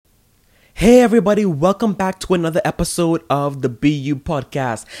Hey everybody, welcome back to another episode of the BU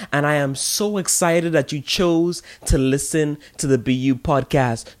podcast. And I am so excited that you chose to listen to the BU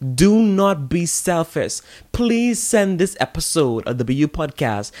podcast. Do not be selfish. Please send this episode of the BU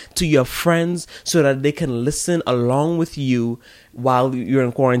podcast to your friends so that they can listen along with you while you're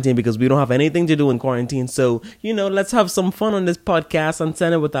in quarantine, because we don't have anything to do in quarantine. So, let's have some fun on this podcast and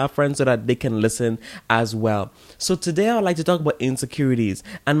send it with our friends so that they can listen as well. So today I'd like to talk about insecurities.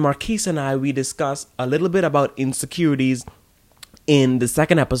 And Marquise and we discuss a little bit about insecurities in the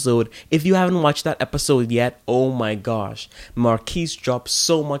second episode. If you haven't watched that episode yet, oh my gosh, Marquise dropped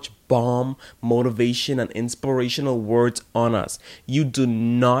so much bomb motivation and inspirational words on us. You do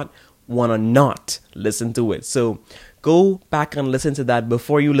not want to not listen to it. So go back and listen to that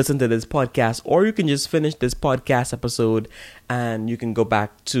before you listen to this podcast, or you can just finish this podcast episode and you can go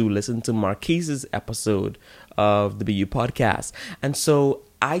back to listen to Marquise's episode of the BU podcast. And so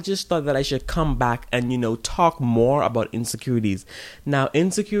I just thought that I should come back and, talk more about insecurities. Now,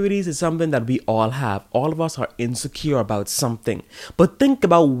 insecurities is something that we all have. All of us are insecure about something. But think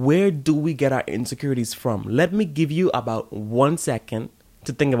about, where do we get our insecurities from? Let me give you about 1 second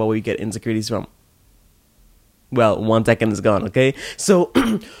to think about where you get insecurities from. Well, 1 second is gone, okay? So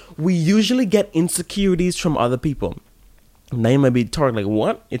we usually get insecurities from other people. Now you might be Torique, like,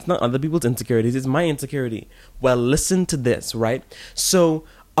 what? It's not other people's insecurities, it's my insecurity. Well, listen to this, right? So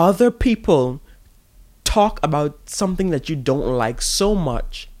other people talk about something that you don't like so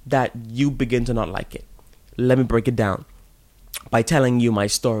much that you begin to not like it. Let me break it down by telling you my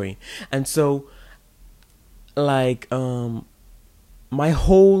story. And so, my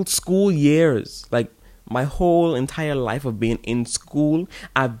whole school years, my whole entire life of being in school,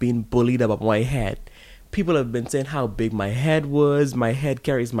 I've been bullied about my head. People have been saying how big my head was, my head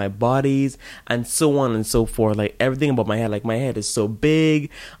carries my bodies, and so on and so forth. Like, everything about my head, my head is so big.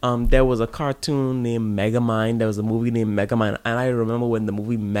 There was a cartoon named Megamind. There was a movie named Megamind. And I remember when the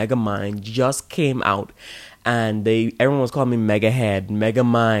movie Megamind just came out, and everyone was calling me Mega Head,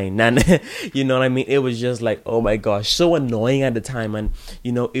 Megamind. And you know what I mean? It was just like, oh my gosh, so annoying at the time. And,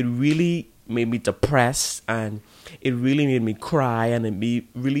 it really made me depressed, and it really made me cry, and it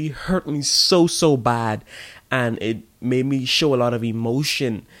really hurt me so bad, and it made me show a lot of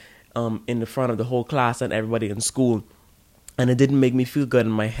emotion in the front of the whole class and everybody in school, and it didn't make me feel good,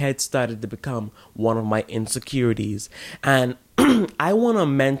 and my head started to become one of my insecurities. And I want to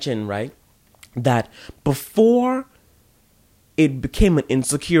mention, right, that before it became an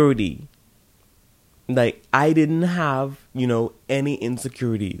insecurity, I didn't have, any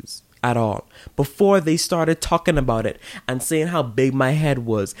insecurities at all. Before they started talking about it and saying how big my head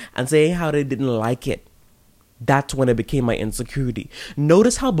was and saying how they didn't like it, that's when it became my insecurity.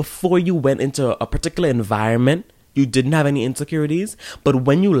 Notice how before you went into a particular environment, you didn't have any insecurities, but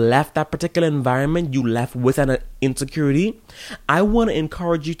when you left that particular environment, you left with an insecurity. I want to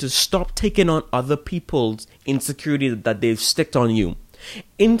encourage you to stop taking on other people's insecurities that they've sticked on you.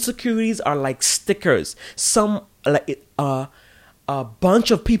 Insecurities are like stickers. A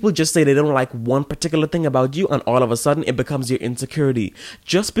bunch of people just say they don't like one particular thing about you, and all of a sudden it becomes your insecurity.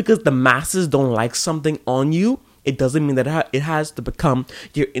 Just because the masses don't like something on you, it doesn't mean that it has to become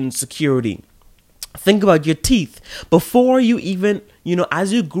your insecurity. Think about your teeth. Before you even,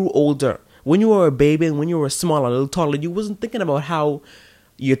 as you grew older, when you were a baby and when you were small, a little taller, you wasn't thinking about how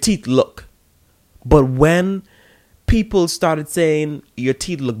your teeth look. But when people started saying your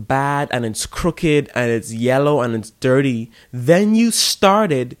teeth look bad and it's crooked and it's yellow and it's dirty, then you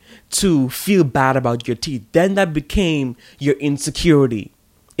started to feel bad about your teeth. Then that became your insecurity.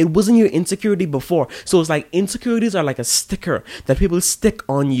 It wasn't your insecurity before. So it's like insecurities are like a sticker that people stick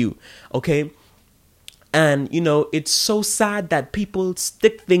on you, okay? And, it's so sad that people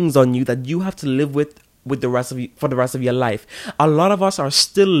stick things on you that you have to live with for the rest of your life. A lot of us are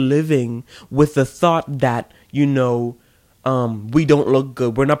still living with the thought that, we don't look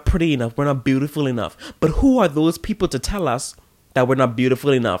good, we're not pretty enough, we're not beautiful enough. But who are those people to tell us that we're not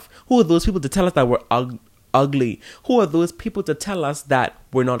beautiful enough? Who are those people to tell us that we're ugly? Who are those people to tell us that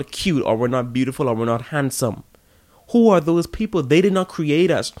we're not cute, or we're not beautiful, or we're not handsome? Who are those people? They did not create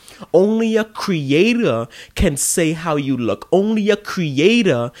us. Only a creator can say how you look. Only a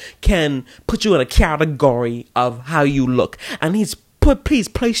creator can put you in a category of how you look. And he's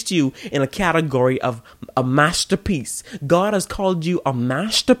placed you in a category of a masterpiece. God has called you a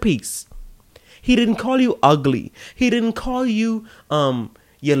masterpiece. He didn't call you ugly. He didn't call you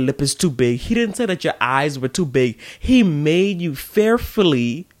your lip is too big. He didn't say that your eyes were too big. He made you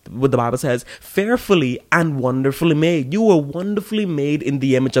fearfully, what the Bible says, fearfully and wonderfully made. You were wonderfully made in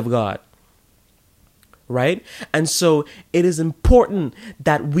the image of God. right? And so it is important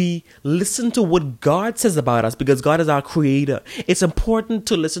that we listen to what God says about us, because God is our creator. It's important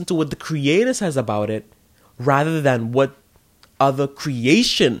to listen to what the creator says about it rather than what other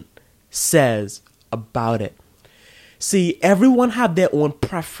creation says about it. See, everyone have their own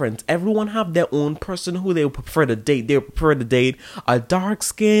preference. Everyone have their own person who they prefer to date. They prefer to date a dark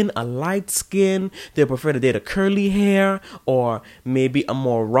skin, a light skin. They prefer to date a curly hair, or maybe a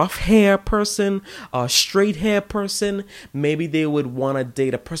more rough hair person, a straight hair person. Maybe they would want to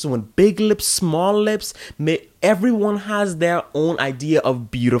date a person with big lips, small lips. Everyone has their own idea of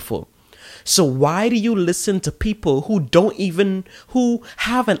beautiful. So why do you listen to people who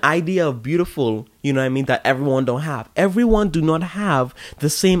have an idea of beautiful, that everyone don't have? Everyone do not have the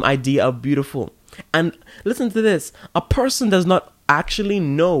same idea of beautiful. And listen to this, a person does not actually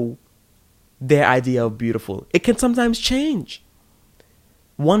know their idea of beautiful. It can sometimes change.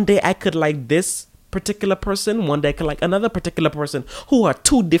 One day I could like this particular person, one day I could like another particular person, who are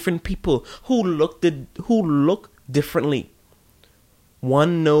two different people who look differently.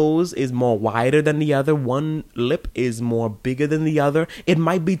 One nose is more wider than the other. One lip is more bigger than the other. It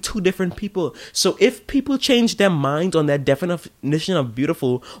might be two different people. So if people change their minds on their definition of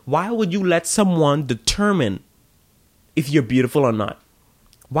beautiful, why would you let someone determine if you're beautiful or not?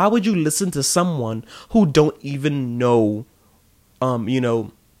 Why would you listen to someone who don't even know,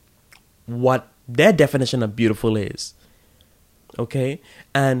 what their definition of beautiful is? Okay?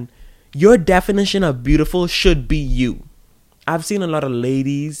 And your definition of beautiful should be you. I've seen a lot of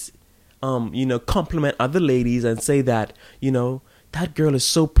ladies, compliment other ladies and say that, that girl is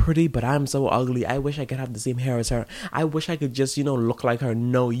so pretty, but I'm so ugly. I wish I could have the same hair as her. I wish I could just, look like her.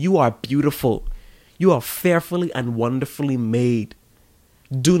 No, you are beautiful. You are fearfully and wonderfully made.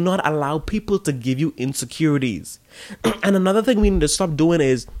 Do not allow people to give you insecurities. And another thing we need to stop doing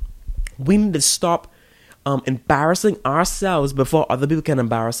is we need to stop embarrassing ourselves before other people can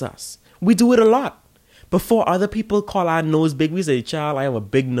embarrass us. We do it a lot. Before other people call our nose big, we say, child, I have a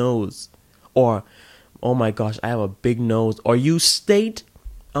big nose. Or, oh my gosh, I have a big nose. Or you state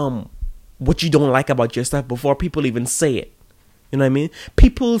what you don't like about yourself before people even say it. You know what I mean?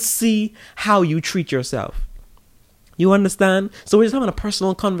 People see how you treat yourself. You understand? So we're just having a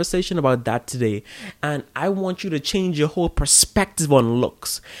personal conversation about that today. And I want you to change your whole perspective on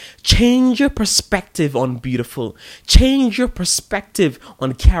looks. Change your perspective on beautiful. Change your perspective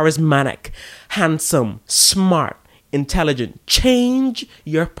on charismatic, handsome, smart, intelligent. Change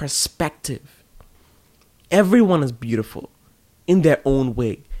your perspective. Everyone is beautiful in their own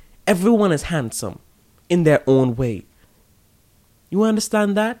way. Everyone is handsome in their own way. You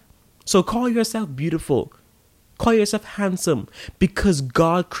understand that? So call yourself beautiful. Call yourself handsome, because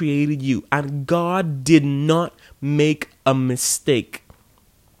God created you and God did not make a mistake.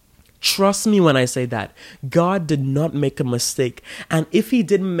 Trust me when I say that. God did not make a mistake. And if he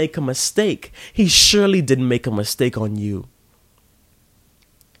didn't make a mistake, he surely didn't make a mistake on you.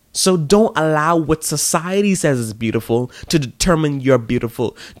 So don't allow what society says is beautiful to determine you're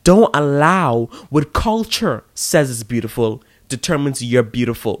beautiful. Don't allow what culture says is beautiful determines you're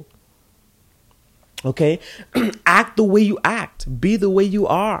beautiful. Okay? Act the way you act. Be the way you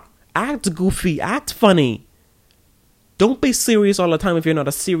are. Act goofy. Act funny. Don't be serious all the time if you're not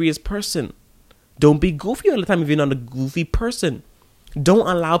a serious person. Don't be goofy all the time if you're not a goofy person. Don't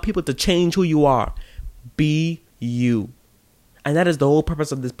allow people to change who you are. Be you. And that is the whole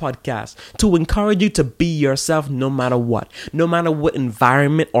purpose of this podcast. To encourage you to be yourself no matter what. No matter what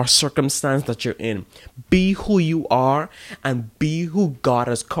environment or circumstance that you're in. Be who you are and be who God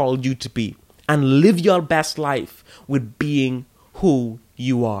has called you to be. And live your best life with being who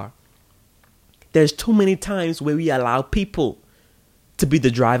you are. There's too many times where we allow people to be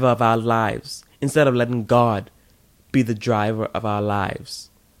the driver of our lives instead of letting God be the driver of our lives.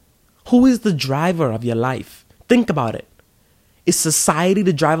 Who is the driver of your life? Think about it. Is society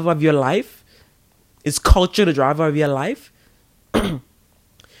the driver of your life? Is culture the driver of your life?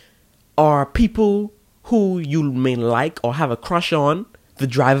 Are people who you may like or have a crush on the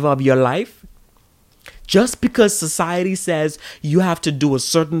driver of your life? Just because society says you have to do a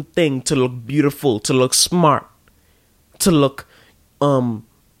certain thing to look beautiful, to look smart, to look,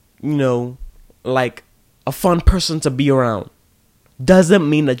 like a fun person to be around, doesn't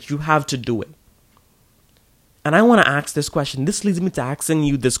mean that you have to do it. And I want to ask this question. This leads me to asking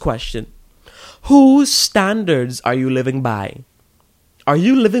you this question. Whose standards are you living by? Are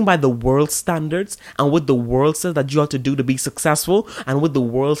you living by the world's standards and what the world says that you have to do to be successful and what the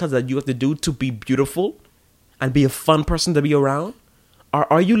world says that you have to do to be beautiful and be a fun person to be around?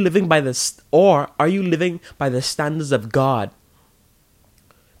 Or are you living by the standards of God?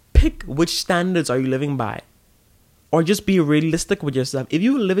 pick which standards are you living by. Or just be realistic with yourself. If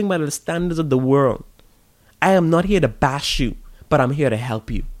you're living by the standards of the world, I am not here to bash you, but I'm here to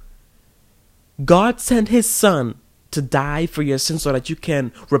help you. God sent his son to die for your sins so that you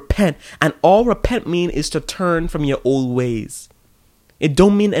can repent. And all repent mean is to turn from your old ways. It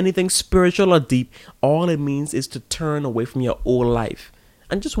don't mean anything spiritual or deep. All it means is to turn away from your old life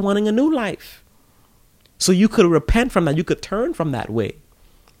and just wanting a new life. So you could repent from that. You could turn from that way.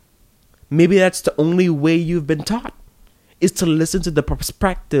 Maybe that's the only way you've been taught, is to listen to the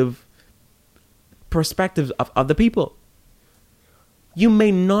perspectives of other people. You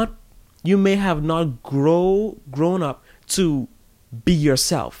may have not grown up to be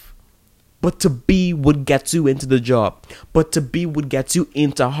yourself, but to be would get you into the job, but to be would get you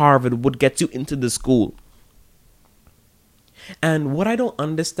into Harvard, would get you into the school. And what I don't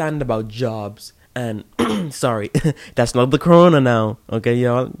understand about jobs, and sorry, that's not the corona now, okay,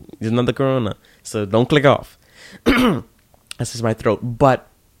 y'all? It's not the corona, so don't click off. That's just my throat. But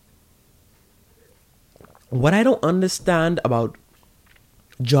what I don't understand about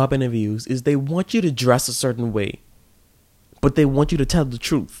job interviews is they want you to dress a certain way, but they want you to tell the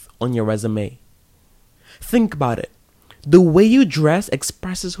truth on your resume. Think about it. The way you dress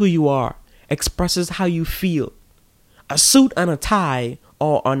expresses who you are, expresses how you feel. A suit and a tie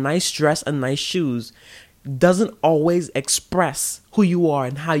or a nice dress and nice shoes doesn't always express who you are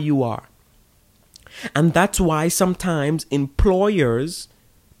and how you are. And that's why sometimes employers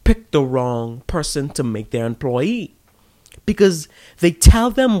pick the wrong person to make their employee. Because they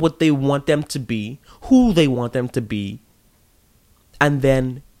tell them what they want them to be, who they want them to be, and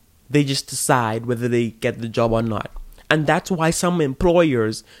then they just decide whether they get the job or not. And that's why some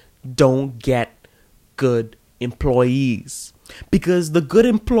employers don't get good employees. Because the good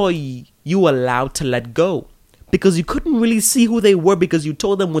employee you allowed to let go. Because you couldn't really see who they were because you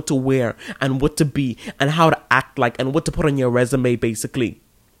told them what to wear and what to be and how to act like and what to put on your resume, basically.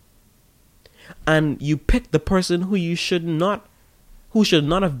 And you picked the person who should not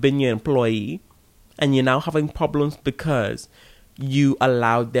have been your employee, and you're now having problems because you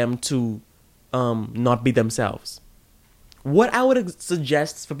allowed them to not be themselves. What I would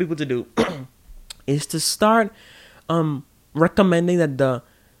suggest for people to do is to start recommending that the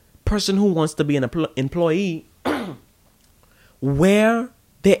person who wants to be an employee wear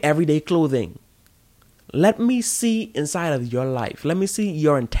their everyday clothing. Let me see inside of your life. Let me see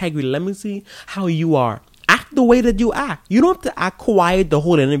your integrity. Let me see how you are. Act the way that you act. You don't have to act quiet the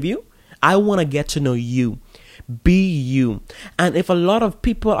whole interview. I want to get to know you. Be you. And if a lot of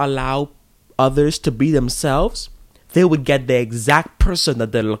people allow others to be themselves, they would get the exact person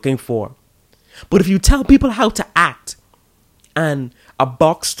that they're looking for. But if you tell people how to act and a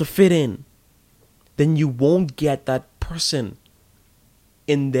box to fit in, then you won't get that person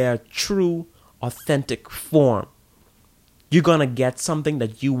in their true, authentic form. You're going to get something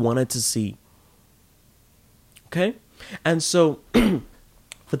that you wanted to see. Okay? And so,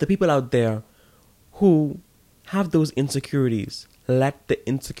 for the people out there who have those insecurities, let the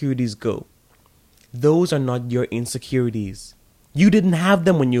insecurities go. Those are not your insecurities. You didn't have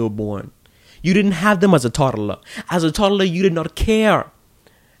them when you were born. You didn't have them as a toddler. As a toddler, you did not care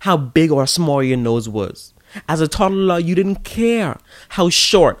how big or small your nose was. As a toddler, you didn't care how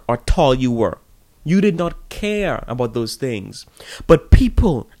short or tall you were. You did not care about those things. But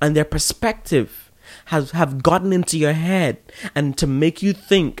people and their perspective have gotten into your head and to make you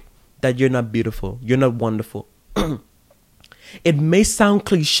think that you're not beautiful, you're not wonderful. It may sound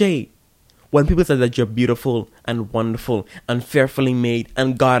cliche when people say that you're beautiful and wonderful and fearfully made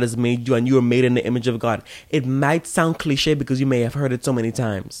and God has made you and you are made in the image of God. It might sound cliche because you may have heard it so many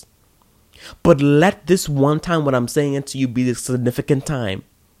times. But let this one time when I'm saying it to you be the significant time.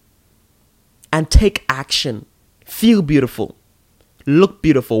 And take action. Feel beautiful. Look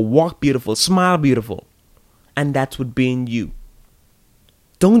beautiful. Walk beautiful. Smile beautiful. And that's what being you.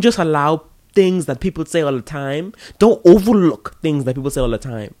 Don't just allow things that people say all the time. Don't overlook things that people say all the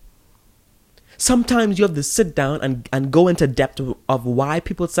time. Sometimes you have to sit down and go into depth of why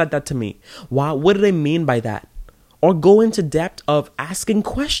people said that to me. Why? What do they mean by that? Or go into depth of asking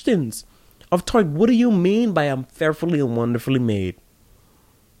questions. Of Torique, what do you mean by I'm fearfully and wonderfully made?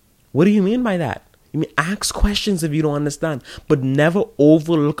 What do you mean by that? You mean ask questions if you don't understand, but never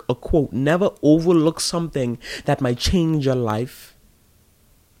overlook a quote. Never overlook something that might change your life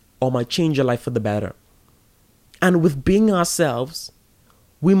or might change your life for the better. And with being ourselves,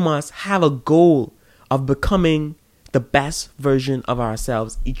 we must have a goal of becoming the best version of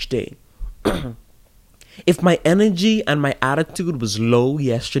ourselves each day. If my energy and my attitude was low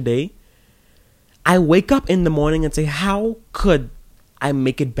yesterday, I wake up in the morning and say, how could I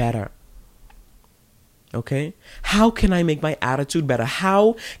make it better? Okay? How can I make my attitude better?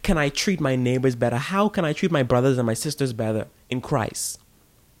 How can I treat my neighbors better? How can I treat my brothers and my sisters better in Christ?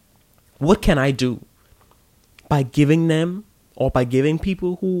 What can I do? By giving them, or by giving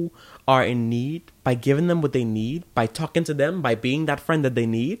people who are in need, by giving them what they need, by talking to them, by being that friend that they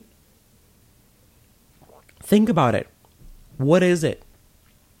need? Think about it. What is it?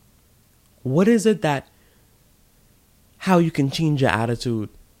 What is it that, how you can change your attitude?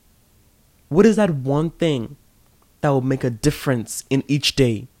 What is that one thing that will make a difference in each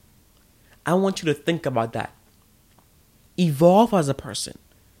day? I want you to think about that. Evolve as a person.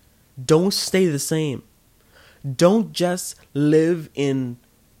 Don't stay the same. Don't just live in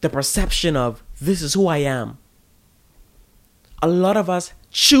the perception of, this is who I am. A lot of us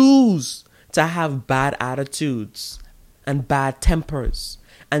choose to have bad attitudes and bad tempers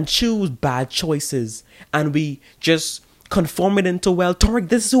and choose bad choices, and we just conform it into, well, Torique,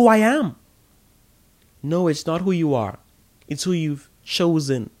 this is who I am. No, it's not who you are. It's who you've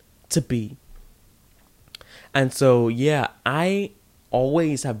chosen to be. And so, yeah, I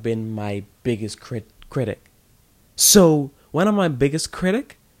always have been my biggest critic. So when I'm my biggest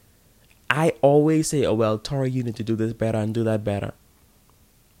critic, I always say, oh, well, Torique, you need to do this better and do that better.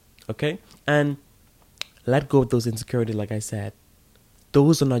 Okay? And let go of those insecurities, like I said.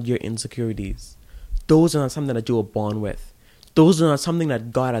 Those are not your insecurities. Those are not something that you were born with. Those are not something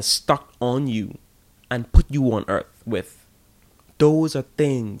that God has stuck on you and put you on earth with. Those are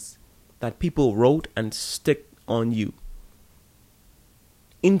things that people wrote and stick on you.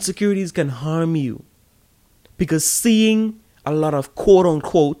 Insecurities can harm you, because seeing a lot of quote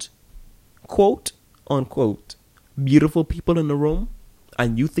unquote beautiful people in the room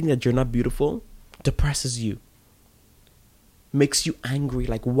and you think that you're not beautiful depresses you, makes you angry.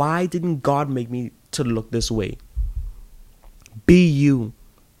 Like, why didn't God make me to look this way? Be you.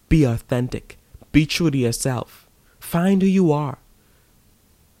 Be authentic. Be true to yourself. Find who you are.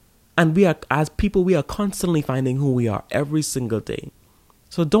 And we are, as people, we are constantly finding who we are every single day.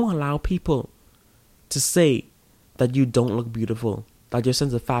 So don't allow people to say that you don't look beautiful, that your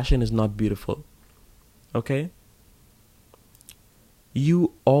sense of fashion is not beautiful. Okay?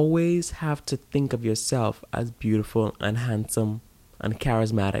 You always have to think of yourself as beautiful and handsome and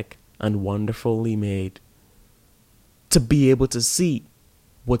charismatic and wonderfully made, to be able to see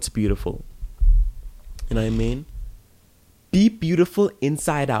what's beautiful. You know what I mean? Be beautiful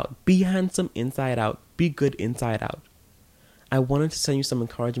inside out. Be handsome inside out. Be good inside out. I wanted to send you some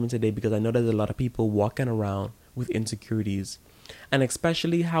encouragement today, because I know there's a lot of people walking around with insecurities, and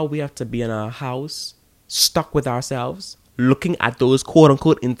especially how we have to be in our house, stuck with ourselves, looking at those quote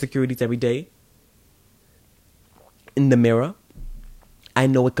unquote insecurities every day in the mirror. I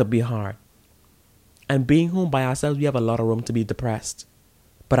know it could be hard. And being home by ourselves, we have a lot of room to be depressed.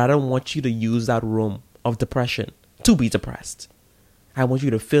 But I don't want you to use that room of depression to be depressed. I want you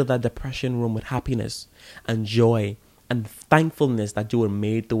to fill that depression room with happiness and joy and thankfulness that you were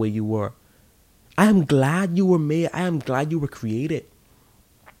made the way you were. I am glad you were made. I am glad you were created.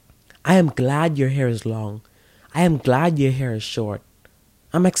 I am glad your hair is long. I am glad your hair is short.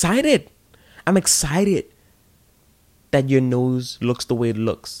 I'm excited. I'm excited that your nose looks the way it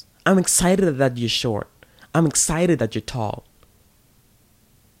looks. I'm excited that you're short. I'm excited that you're tall.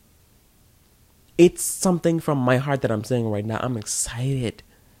 It's something from my heart that I'm saying right now. I'm excited.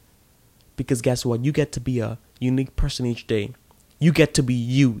 Because guess what? You get to be a unique person each day. You get to be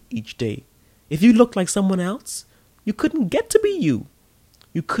you each day. If you look like someone else, you couldn't get to be you.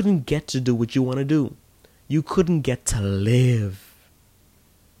 You couldn't get to do what you want to do. You couldn't get to live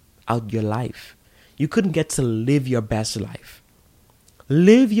out your life. You couldn't get to live your best life.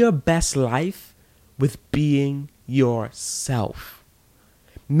 Live your best life with being yourself.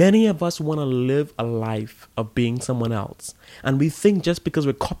 Many of us want to live a life of being someone else. And we think just because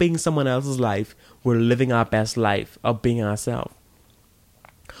we're copying someone else's life, we're living our best life of being ourselves.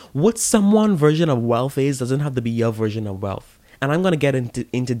 What someone version of wealth is doesn't have to be your version of wealth. And I'm going to get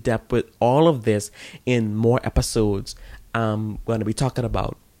into depth with all of this in more episodes. I'm going to be talking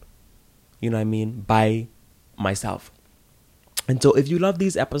about, you know what I mean, by myself. And so if you love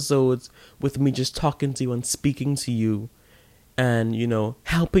these episodes with me just talking to you and speaking to you and, you know,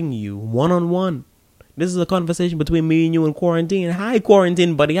 helping you one-on-one, this is a conversation between me and you in quarantine. Hi,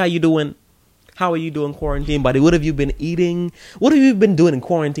 quarantine buddy. How you doing? How are you doing, quarantine buddy? What have you been eating? What have you been doing in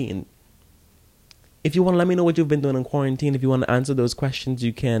quarantine? If you want to let me know what you've been doing in quarantine, if you want to answer those questions,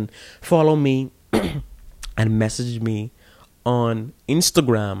 you can follow me and message me on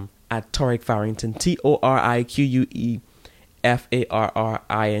Instagram at Torique Farrington, ToriqueFarrington.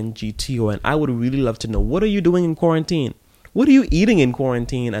 And I would really love to know, what are you doing in quarantine? What are you eating in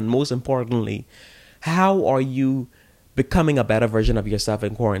quarantine? And most importantly, how are you becoming a better version of yourself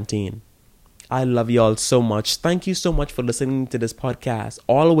in quarantine? I love you all so much. Thank you so much for listening to this podcast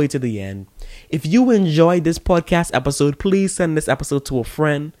all the way to the end. If you enjoyed this podcast episode, please send this episode to a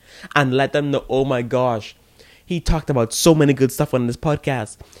friend and let them know, oh my gosh, he talked about so many good stuff on this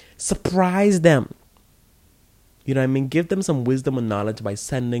podcast. Surprise them. You know what I mean? Give them some wisdom and knowledge by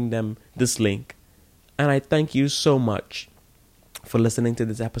sending them this link. And I thank you so much for listening to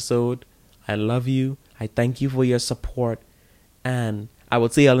this episode. I love you. I thank you for your support. And I will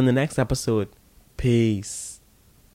see y'all in the next episode. Peace.